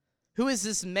 Who is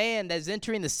this man that's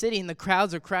entering the city and the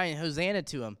crowds are crying Hosanna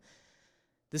to him?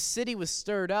 The city was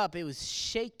stirred up. It was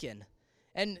shaken.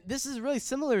 And this is really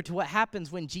similar to what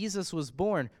happens when Jesus was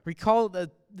born. Recall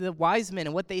the wise men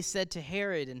and what they said to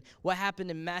Herod and what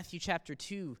happened in Matthew chapter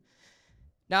 2.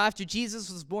 Now, after Jesus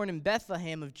was born in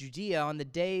Bethlehem of Judea on the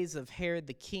days of Herod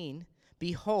the king,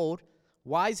 behold,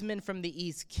 wise men from the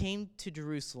east came to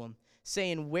Jerusalem,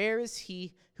 saying, "Where is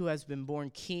he who has been born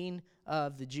King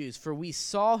of the Jews? For we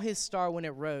saw his star when it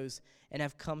rose and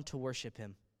have come to worship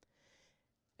him."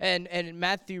 And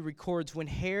Matthew records, when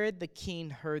Herod the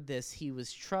king heard this, he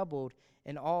was troubled,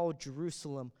 and all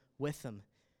Jerusalem with him.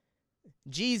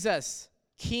 Jesus,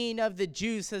 King of the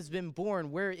Jews, has been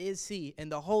born. Where is he?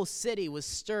 And the whole city was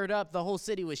stirred up. The whole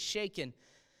city was shaken.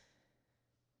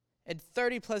 And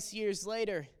 30 plus years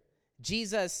later,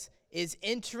 Jesus is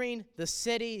entering the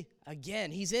city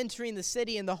again. He's entering the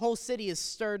city, and the whole city is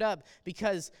stirred up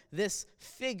because this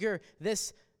figure,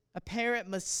 this apparent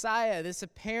Messiah, this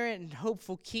apparent and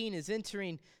hopeful king is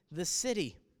entering the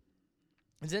city.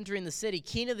 He's entering the city.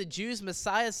 King of the Jews,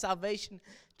 Messiah, salvation.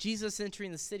 Jesus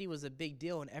entering the city was a big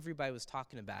deal, and everybody was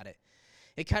talking about it.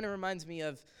 It kind of reminds me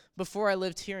of before I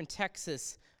lived here in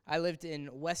Texas. I lived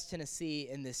in West Tennessee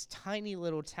in this tiny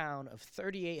little town of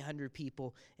 3,800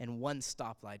 people and one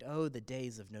stoplight. Oh, the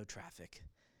days of no traffic.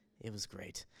 It was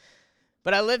great.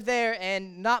 But I lived there,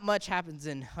 and not much happens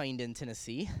in Huntington,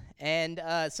 Tennessee. And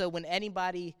so when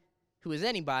anybody who is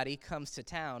anybody comes to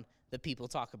town, the people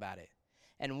talk about it.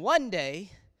 And one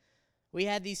day, we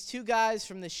had these two guys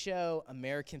from the show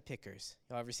American Pickers.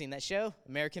 Y'all ever seen that show,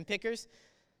 American Pickers?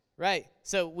 Right.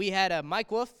 So we had Mike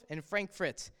Wolf and Frank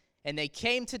Fritz. And they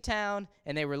came to town,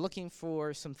 and they were looking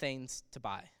for some things to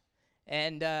buy.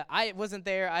 And I wasn't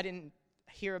there. I didn't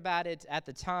hear about it at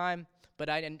the time, but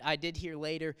I did hear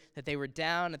later that they were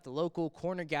down at the local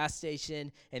corner gas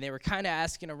station, and they were kind of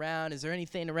asking around, is there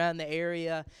anything around the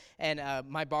area? And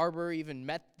my barber even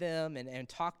met them and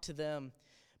talked to them.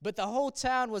 But the whole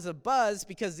town was abuzz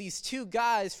because these two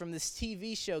guys from this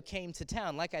TV show came to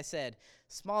town. Like I said,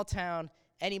 small town,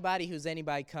 anybody who's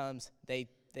anybody comes, they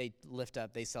lift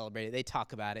up, they celebrate it, they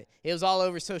talk about it. It was all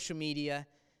over social media.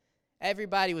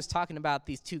 Everybody was talking about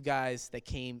these two guys that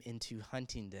came into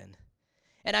Huntington.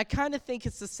 And I kind of think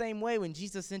it's the same way when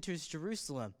Jesus enters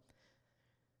Jerusalem.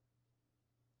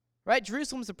 Right?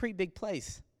 Jerusalem's a pretty big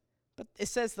place. But it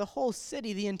says the whole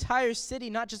city, the entire city,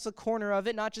 not just a corner of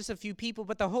it, not just a few people,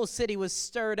 but the whole city was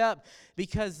stirred up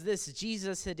because this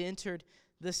Jesus had entered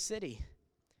the city.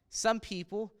 Some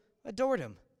people adored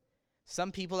him.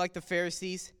 Some people, like the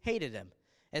Pharisees, hated him.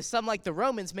 And some, like the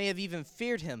Romans, may have even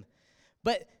feared him.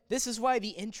 But this is why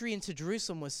the entry into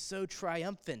Jerusalem was so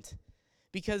triumphant.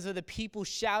 Because of the people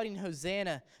shouting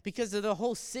Hosanna. Because of the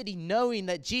whole city knowing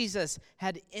that Jesus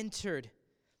had entered.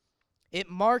 It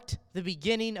marked the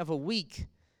beginning of a week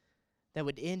that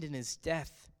would end in his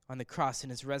death on the cross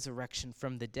and his resurrection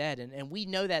from the dead. And we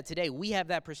know that today. We have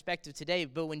that perspective today.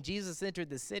 But when Jesus entered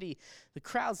the city, the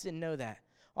crowds didn't know that.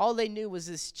 All they knew was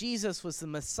this Jesus was the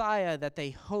Messiah that they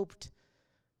hoped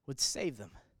would save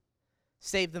them.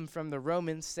 Save them from the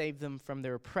Romans, save them from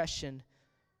their oppression,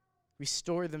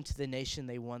 restore them to the nation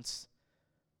they once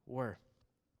were.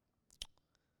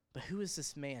 But who is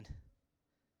this man?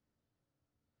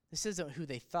 This isn't who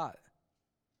they thought.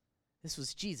 This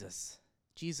was Jesus,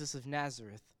 Jesus of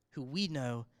Nazareth, who we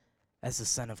know as the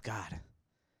Son of God.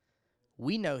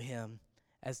 We know him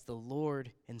as the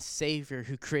Lord and Savior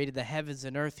who created the heavens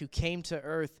and earth, who came to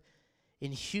earth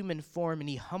in human form, and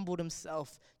he humbled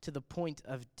himself to the point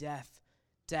of death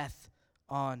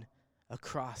on a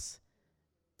cross.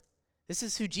 This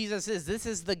is who Jesus is. This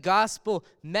is the gospel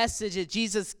message that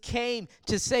Jesus came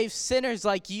to save sinners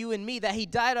like you and me, that he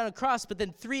died on a cross, but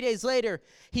then 3 days later,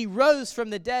 he rose from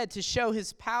the dead to show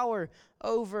his power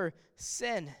over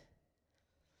sin.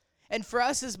 And for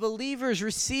us as believers,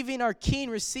 receiving our King,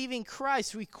 receiving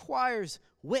Christ requires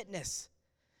witness.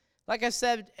 Like I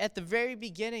said at the very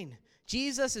beginning,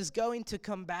 Jesus is going to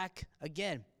come back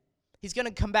again. He's going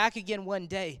to come back again one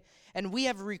day. And we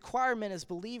have a requirement as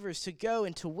believers to go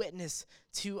and to witness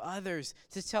to others,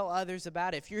 to tell others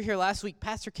about it. If you're here last week,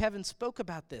 Pastor Kevin spoke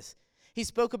about this. He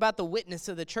spoke about the witness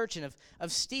of the church and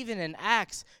of Stephen in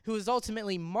Acts, who was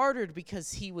ultimately martyred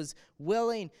because he was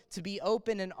willing to be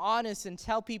open and honest and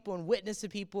tell people and witness to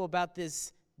people about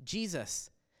this Jesus.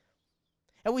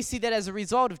 And we see that as a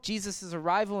result of Jesus'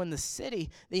 arrival in the city,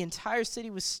 the entire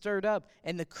city was stirred up,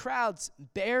 and the crowds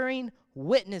bearing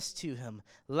witness to him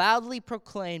loudly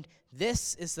proclaimed,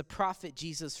 "This is the prophet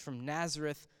Jesus from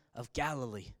Nazareth of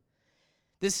Galilee."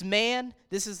 This man,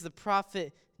 this is the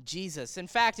prophet Jesus. In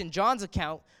fact, in John's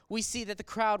account, we see that the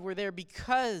crowd were there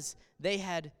because they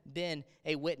had been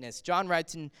a witness. John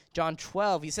writes in John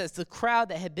 12, he says, "The crowd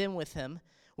that had been with him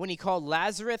when he called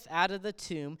Lazarus out of the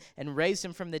tomb and raised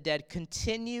him from the dead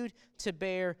continued to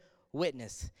bear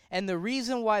witness." And the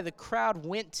reason why the crowd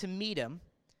went to meet him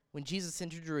when Jesus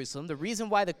entered Jerusalem, the reason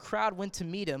why the crowd went to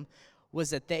meet him was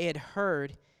that they had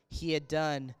heard he had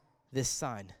done this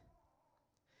sign.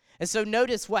 And so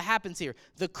notice what happens here.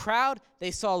 The crowd, they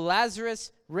saw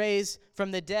Lazarus raised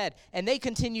from the dead, and they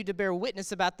continued to bear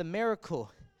witness about the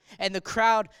miracle. And the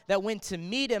crowd that went to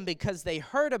meet him because they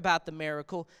heard about the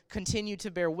miracle continued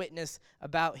to bear witness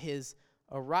about his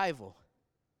arrival.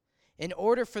 In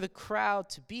order for the crowd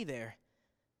to be there,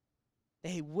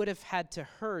 they would have had to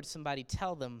heard somebody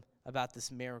tell them about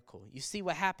this miracle. You see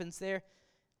what happens there?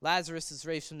 Lazarus is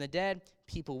raised from the dead.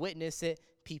 People witness it.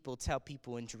 People tell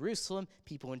people in Jerusalem.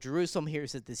 People in Jerusalem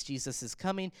hears that this Jesus is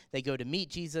coming. They go to meet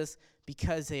Jesus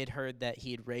because they had heard that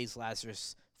he had raised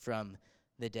Lazarus from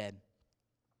the dead.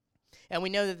 And we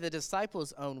know that the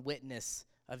disciples' own witness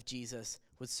of Jesus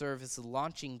would serve as the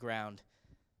launching ground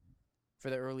for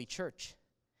the early church.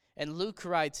 And Luke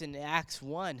writes in Acts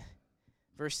 1,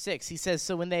 verse 6, he says,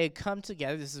 "So when they had come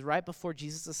together," this is right before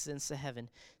Jesus ascends to heaven,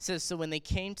 says, "So when they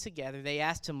came together, they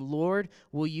asked him, 'Lord,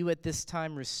 will you at this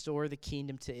time restore the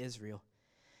kingdom to Israel?'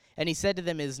 And he said to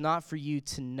them, 'It is not for you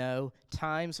to know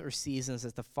times or seasons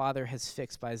that the Father has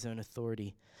fixed by his own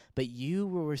authority, but you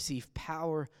will receive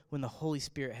power when the Holy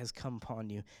Spirit has come upon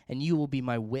you, and you will be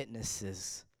my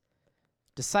witnesses.'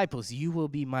 Disciples, you will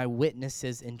be my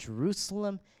witnesses in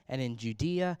Jerusalem and in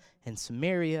Judea and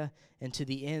Samaria and to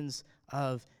the ends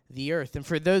of the earth." And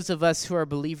for those of us who are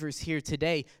believers here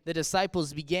today, the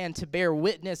disciples began to bear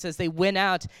witness as they went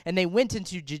out, and they went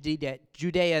into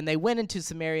Judea, and they went into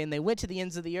Samaria, and they went to the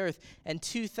ends of the earth. And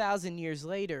 2,000 years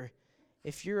later,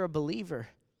 if you're a believer,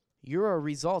 you're a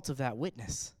result of that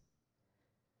witness.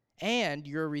 And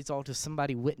you're a result of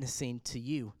somebody witnessing to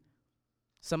you,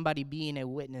 somebody being a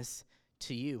witness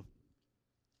to you.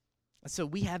 And so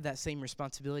we have that same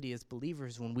responsibility as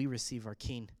believers when we receive our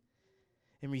King.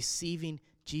 And receiving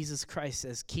Jesus Christ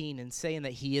as King and saying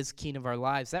that he is King of our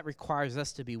lives, that requires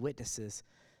us to be witnesses.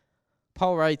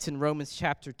 Paul writes in Romans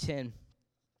chapter 10,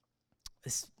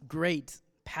 this great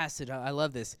passage, I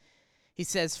love this. He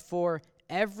says, "For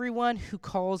everyone who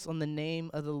calls on the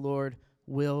name of the Lord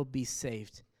will be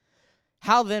saved.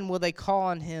 How then will they call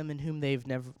on him in whom they have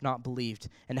never not believed?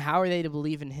 And how are they to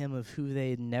believe in him of who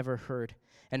they had never heard?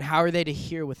 And how are they to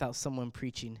hear without someone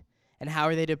preaching? And how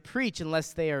are they to preach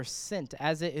unless they are sent?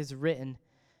 As it is written,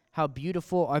 how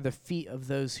beautiful are the feet of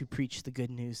those who preach the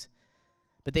good news.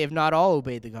 But they have not all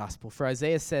obeyed the gospel. For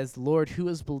Isaiah says, 'Lord, who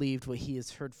has believed what he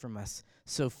has heard from us?'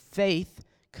 So faith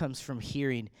comes from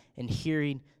hearing, and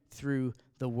hearing through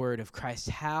the word of Christ."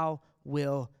 How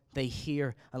will they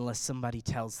hear unless somebody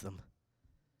tells them?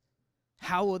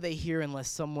 How will they hear unless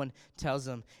someone tells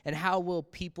them? And how will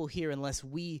people hear unless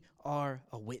we are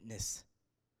a witness?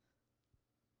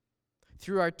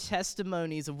 Through our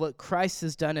testimonies of what Christ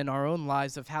has done in our own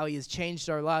lives, of how he has changed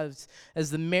our lives,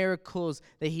 as the miracles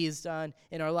that he has done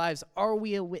in our lives, are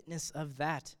we a witness of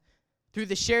that? Through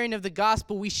the sharing of the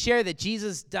gospel, we share that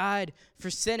Jesus died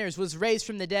for sinners, was raised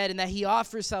from the dead, and that he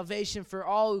offers salvation for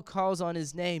all who calls on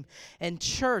his name. And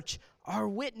church, our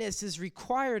witness is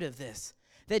required of this,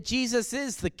 that Jesus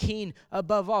is the King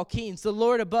above all kings, the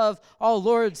Lord above all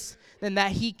lords, and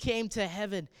that he came to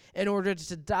heaven in order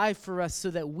to die for us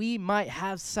so that we might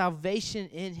have salvation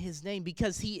in his name,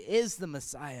 because he is the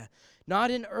Messiah.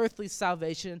 Not an earthly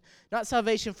salvation, not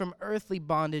salvation from earthly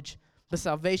bondage, but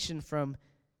salvation from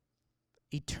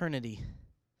eternity.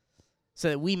 so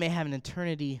that we may have an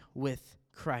eternity with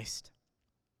Christ.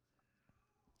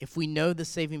 If we know the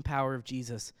saving power of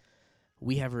Jesus,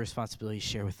 we have a responsibility to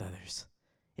share with others.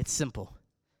 It's simple.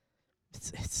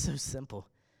 It's so simple.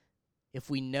 If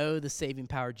we know the saving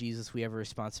power of Jesus, we have a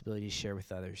responsibility to share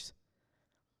with others.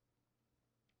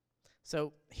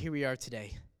 So here we are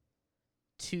today,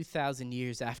 2,000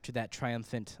 years after that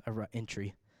triumphant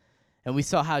entry. And we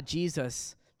saw how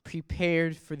Jesus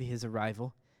prepared for his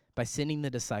arrival by sending the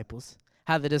disciples,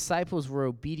 how the disciples were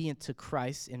obedient to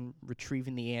Christ in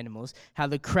retrieving the animals, how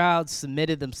the crowd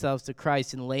submitted themselves to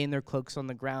Christ and laying their cloaks on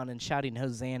the ground and shouting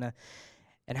Hosanna,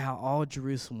 and how all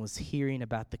Jerusalem was hearing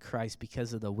about the Christ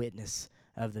because of the witness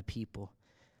of the people.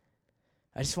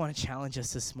 I just want to challenge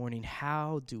us this morning.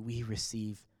 How do we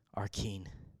receive our King?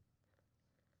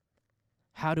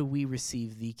 How do we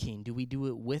receive the King? Do we do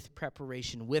it with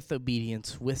preparation, with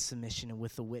obedience, with submission, and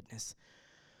with a witness?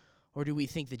 Or do we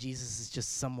think that Jesus is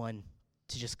just someone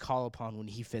to just call upon when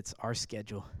he fits our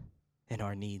schedule and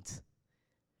our needs?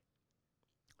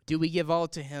 Do we give all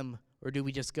to him, or do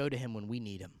we just go to him when we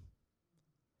need him?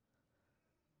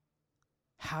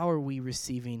 How are we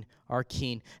receiving our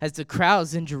King? As the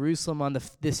crowds in Jerusalem on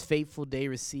this fateful day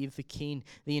received the King,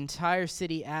 the entire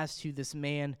city asked who this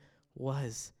man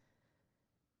was.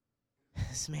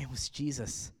 This man was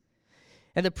Jesus.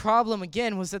 And the problem,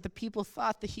 again, was that the people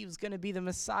thought that he was going to be the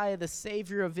Messiah, the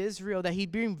Savior of Israel, that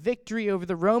he'd bring victory over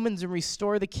the Romans and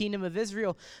restore the kingdom of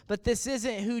Israel. But this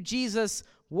isn't who Jesus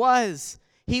was.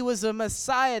 He was a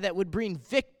Messiah that would bring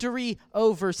victory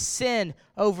over sin,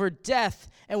 over death,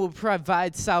 and would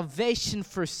provide salvation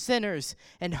for sinners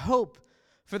and hope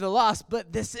for the lost.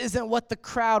 But this isn't what the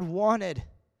crowd wanted.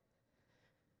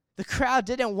 The crowd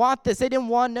didn't want this. They didn't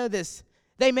want to know this.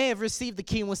 They may have received the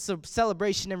King with some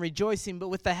celebration and rejoicing, but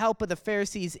with the help of the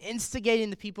Pharisees instigating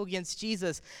the people against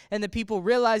Jesus, and the people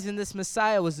realizing this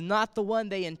Messiah was not the one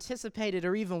they anticipated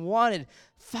or even wanted,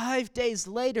 5 days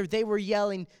later they were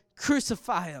yelling,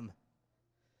 "Crucify him!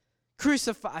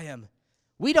 Crucify him!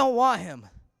 We don't want him.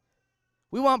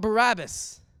 We want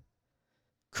Barabbas.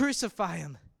 Crucify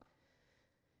him."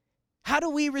 How do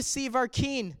we receive our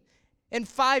King? In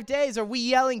 5 days, are we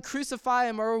yelling, "Crucify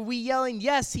him," or are we yelling,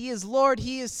 "Yes, he is Lord,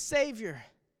 he is Savior"?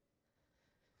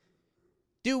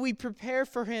 Do we prepare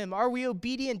for him? Are we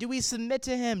obedient? Do we submit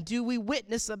to him? Do we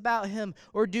witness about him?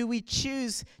 Or do we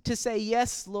choose to say,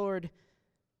 "Yes, Lord,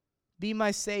 be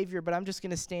my Savior, but I'm just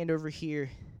going to stand over here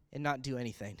and not do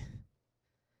anything"?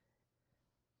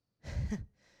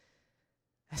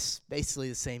 That's basically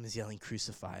the same as yelling,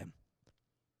 "Crucify him."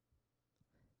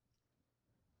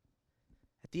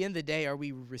 At the end of the day, are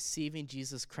we receiving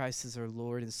Jesus Christ as our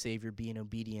Lord and Savior, being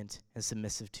obedient and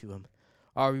submissive to him?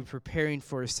 Are we preparing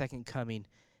for his second coming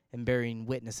and bearing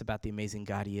witness about the amazing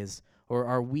God he is? Or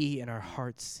are we in our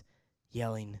hearts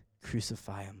yelling,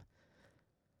 "Crucify him"?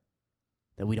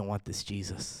 That we don't want this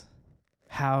Jesus.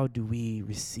 How do we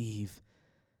receive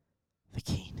the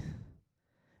King?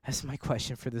 That's my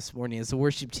question for this morning as the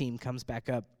worship team comes back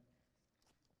up.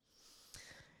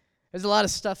 There's a lot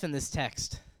of stuff in this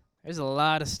text. There's a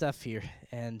lot of stuff here,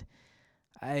 and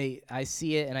I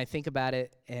see it and I think about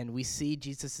it, and we see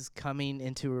Jesus is coming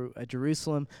into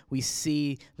Jerusalem. We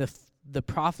see the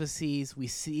prophecies. We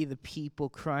see the people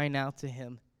crying out to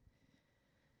him,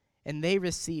 and they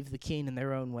receive the King in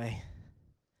their own way.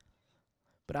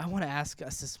 But I want to ask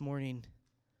us this morning,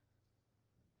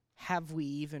 have we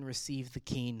even received the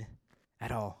King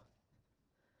at all?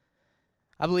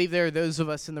 I believe there are those of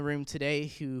us in the room today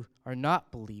who are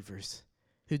not believers,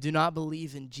 who do not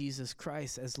believe in Jesus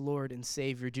Christ as Lord and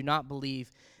Savior, do not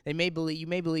believe. You may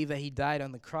believe that he died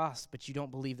on the cross, but you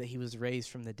don't believe that he was raised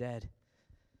from the dead.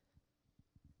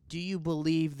 Do you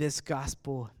believe this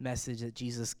gospel message that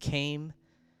Jesus came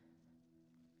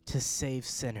to save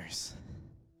sinners?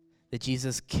 That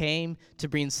Jesus came to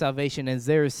bring salvation, as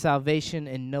there is salvation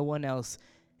in no one else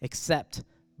except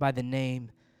by the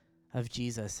name of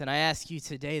Jesus. And I ask you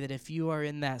today that if you are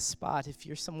in that spot, if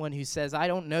you're someone who says, "I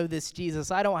don't know this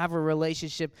Jesus, I don't have a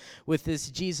relationship with this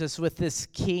Jesus, with this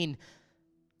King,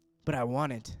 but I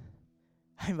want it,"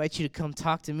 I invite you to come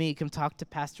talk to me, come talk to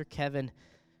Pastor Kevin,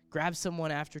 grab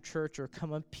someone after church, or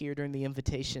come up here during the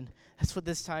invitation. That's what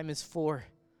this time is for,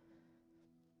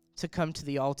 to come to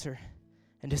the altar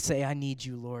and to say, "I need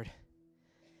you, Lord."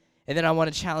 And then I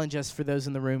want to challenge us, for those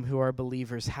in the room who are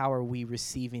believers, how are we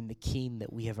receiving the King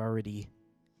that we have already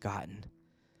gotten?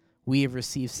 We have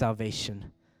received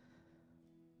salvation,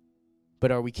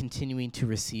 but are we continuing to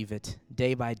receive it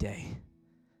day by day,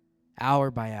 hour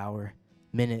by hour,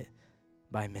 minute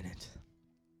by minute?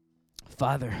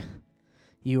 Father,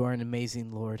 you are an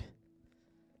amazing Lord.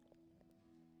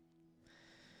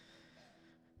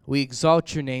 We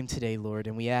exalt your name today, Lord,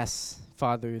 and we ask,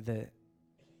 Father, that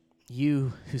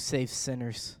you who save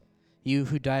sinners, you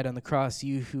who died on the cross,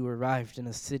 you who arrived in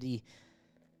a city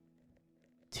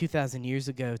 2,000 years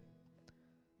ago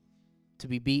to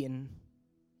be beaten,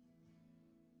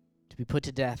 to be put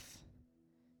to death,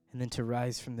 and then to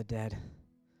rise from the dead.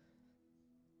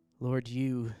 Lord,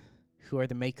 you who are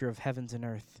the maker of heavens and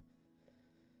earth,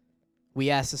 we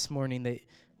ask this morning that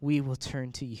we will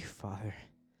turn to you, Father.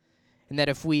 And that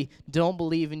if we don't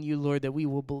believe in you, Lord, that we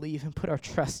will believe and put our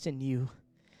trust in you.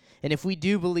 And if we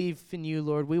do believe in you,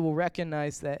 Lord, we will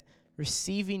recognize that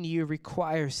receiving you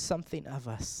requires something of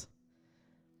us.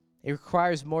 It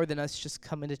requires more than us just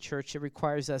coming to church. It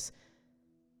requires us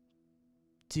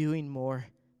doing more,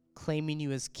 claiming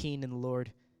you as King and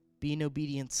Lord, being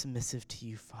obedient, submissive to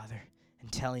you, Father, and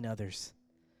telling others.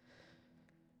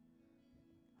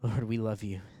 Lord, we love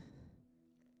you.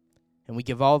 And we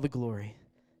give all the glory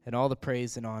and all the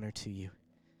praise and honor to you.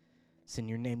 It's in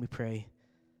your name we pray.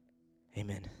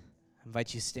 Amen. I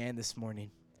invite you to stand this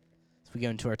morning as we go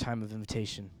into our time of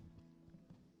invitation.